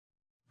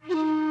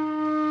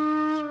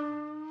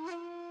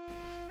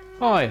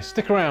Hi,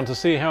 stick around to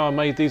see how I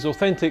made these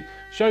authentic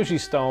Shoji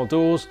style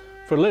doors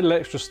for a little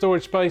extra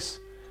storage space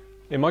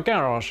in my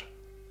garage.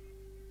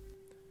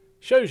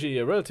 Shoji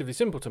are relatively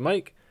simple to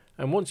make,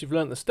 and once you've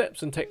learnt the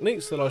steps and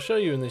techniques that I'll show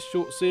you in this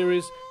short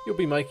series, you'll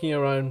be making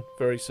your own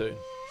very soon.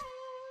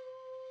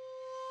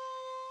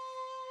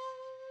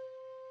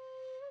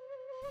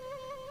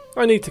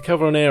 I need to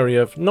cover an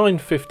area of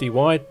 950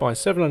 wide by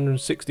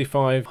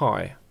 765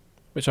 high,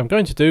 which I'm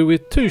going to do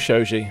with two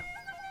Shoji.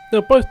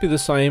 They'll both be the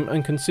same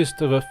and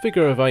consist of a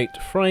figure of 8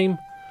 frame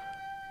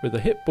with a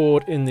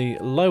hipboard in the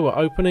lower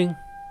opening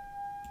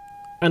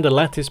and a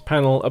lattice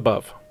panel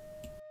above.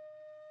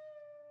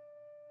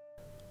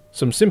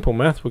 Some simple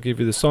math will give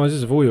you the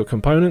sizes of all your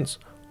components,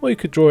 or you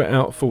could draw it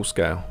out full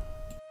scale.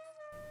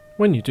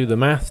 When you do the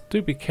math,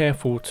 do be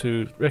careful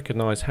to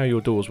recognise how your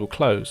doors will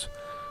close.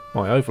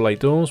 My overlay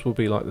doors will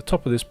be like the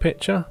top of this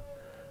picture,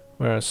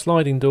 whereas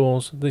sliding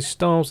doors, the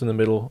stars in the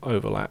middle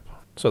overlap,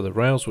 so the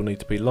rails will need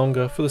to be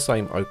longer for the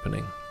same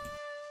opening.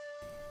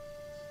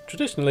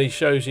 Traditionally,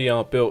 Shoji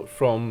are built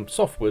from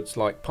softwoods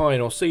like pine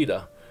or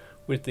cedar,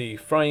 with the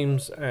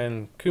frames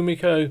and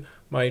kumiko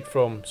made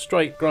from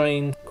straight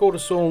grained quarter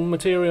sawn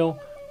material,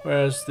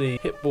 whereas the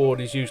hipboard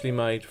is usually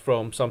made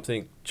from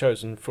something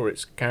chosen for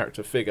its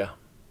character figure.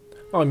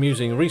 I'm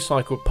using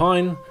recycled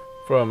pine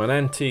from an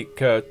antique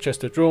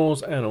chest of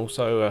drawers and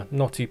also a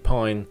knotty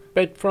pine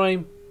bed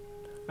frame,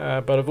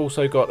 but I've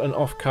also got an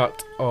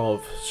offcut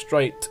of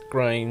straight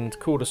grained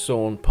quarter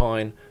sawn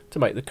pine to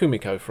make the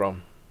kumiko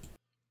from.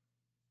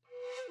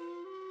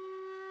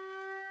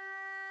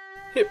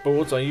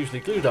 Hipboards are usually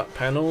glued up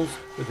panels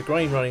with the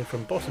grain running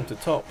from bottom to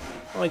top,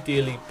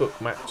 ideally book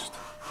matched.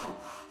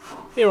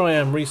 Here I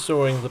am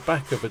resawing the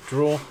back of a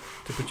drawer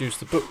to produce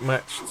the book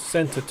matched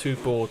centre two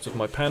boards of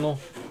my panel,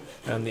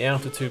 and the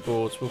outer two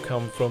boards will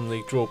come from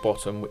the drawer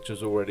bottom, which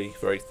is already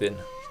very thin.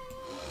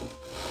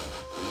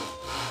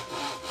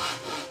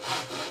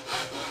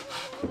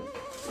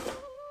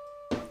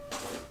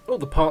 All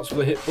the parts for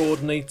the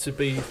hipboard need to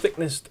be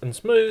thicknessed and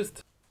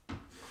smoothed.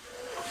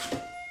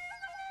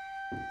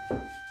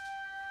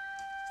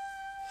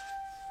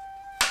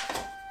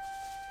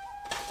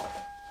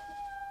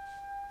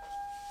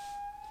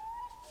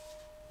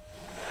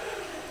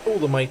 All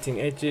the mating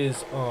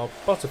edges are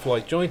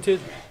butterfly jointed,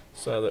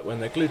 so that when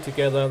they're glued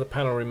together the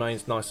panel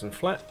remains nice and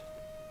flat.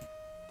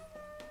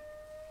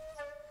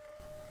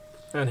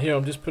 And here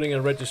I'm just putting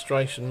a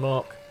registration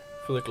mark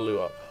for the glue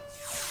up.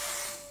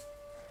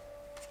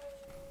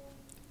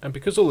 And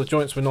because all the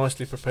joints were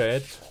nicely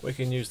prepared, we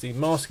can use the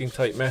masking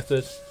tape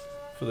method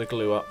for the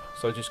glue up.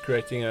 So just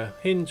creating a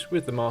hinge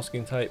with the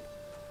masking tape,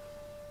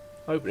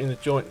 opening the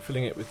joint,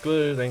 filling it with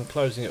glue, then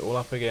closing it all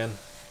up again,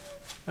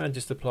 and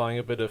just applying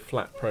a bit of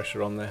flat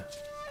pressure on there.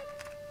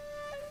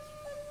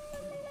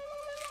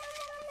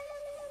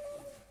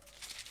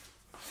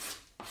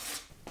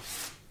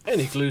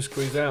 Any glue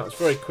squeeze out is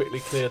very quickly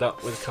cleared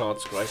up with a card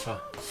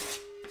scraper.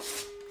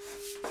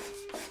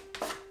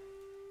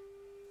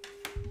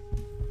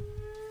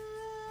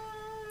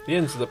 The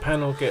ends of the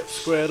panel get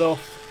squared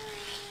off,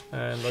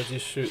 and I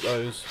just shoot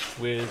those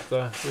with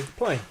the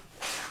plane.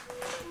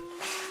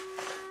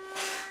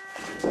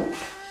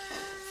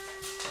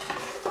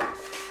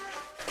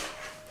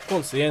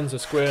 Once the ends are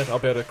squared, I'll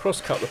be able to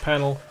cross cut the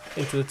panel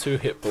into the two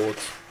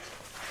hipboards,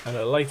 and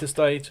at a later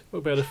stage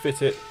we'll be able to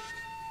fit it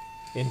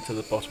into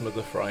the bottom of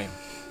the frame.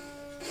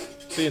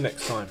 See you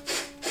next time.